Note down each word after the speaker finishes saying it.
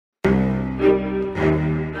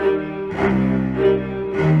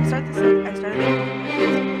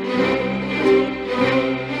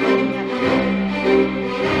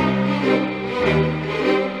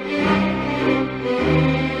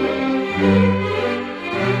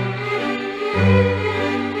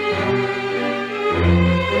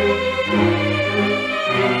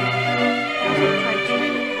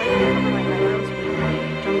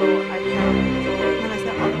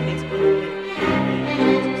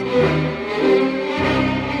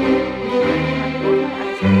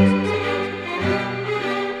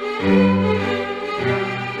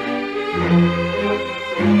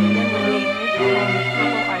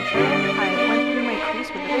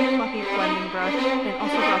brush and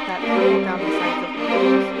also brought that purple down the sides of the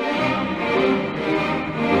nose.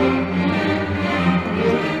 I'm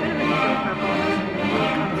using a bit of a deeper purple to really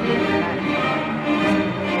concentrate on that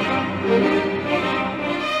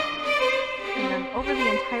and then over the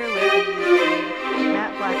entire lid I used a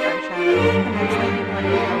matte black eyeshadow and then slightly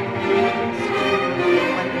blended out the edges to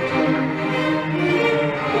blend into the purple.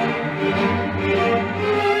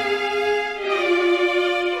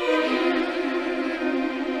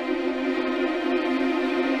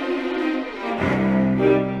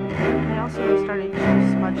 Started to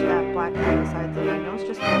smudge that black down the sides of my nose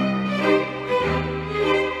just a little bit more.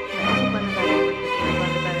 And I also blended that over the same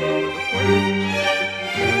blender that I used before this, which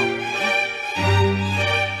is and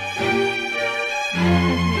to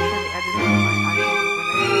make sure the edges of my eyeshadows were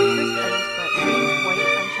nice and crisp, I used that same white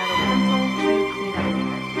eyeshadow pencil to clean up the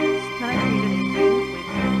edges. Then I created a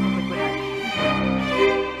ring with liquid eyeshadow.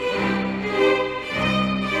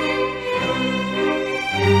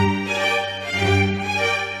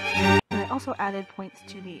 Also added points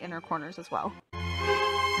to the inner corners as well.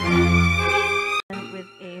 And with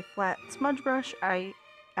a flat smudge brush, I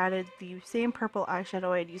added the same purple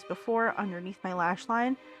eyeshadow I had used before underneath my lash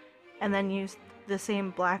line, and then used the same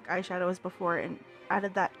black eyeshadow as before and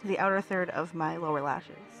added that to the outer third of my lower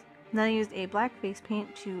lashes. And then I used a black face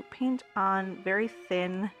paint to paint on very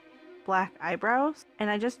thin black eyebrows, and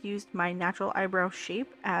I just used my natural eyebrow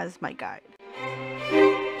shape as my guide.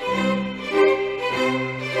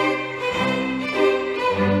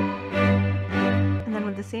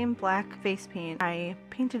 The same black face paint, I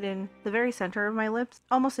painted in the very center of my lips,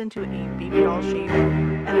 almost into a baby doll shape,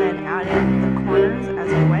 and then added the corners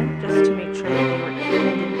as I went, just to make sure that they were even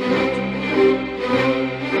and didn't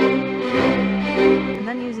move. And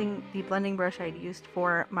then using the blending brush I'd used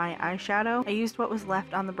for my eyeshadow, I used what was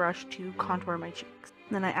left on the brush to contour my cheeks.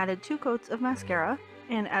 And then I added 2 coats of mascara,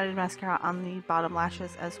 and added mascara on the bottom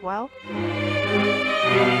lashes as well.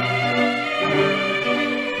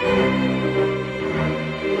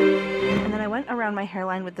 And then I went around my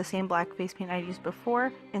hairline with the same black face paint I'd used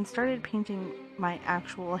before and started painting my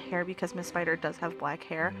actual hair because Miss Spider does have black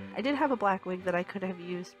hair. I did have a black wig that I could have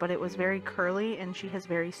used, but it was very curly and she has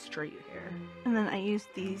very straight hair. And then I used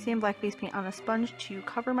the same black face paint on a sponge to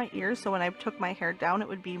cover my ears so when I took my hair down it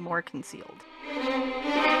would be more concealed.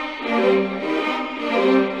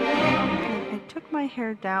 I took my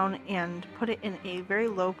hair down and put it in a very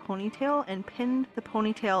low ponytail and pinned the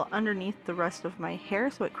ponytail underneath the rest of my hair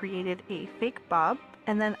so it created a fake bob.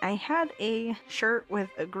 And then I had a shirt with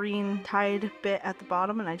a green tied bit at the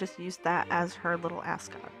bottom and I just used that as her little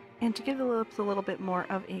ascot. And to give the lips a little bit more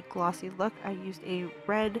of a glossy look, I used a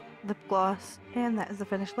red lip gloss, and that is the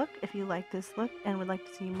finished look. If you like this look and would like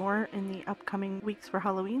to see more in the upcoming weeks for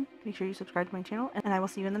Halloween, make sure you subscribe to my channel, and I will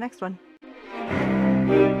see you in the next one.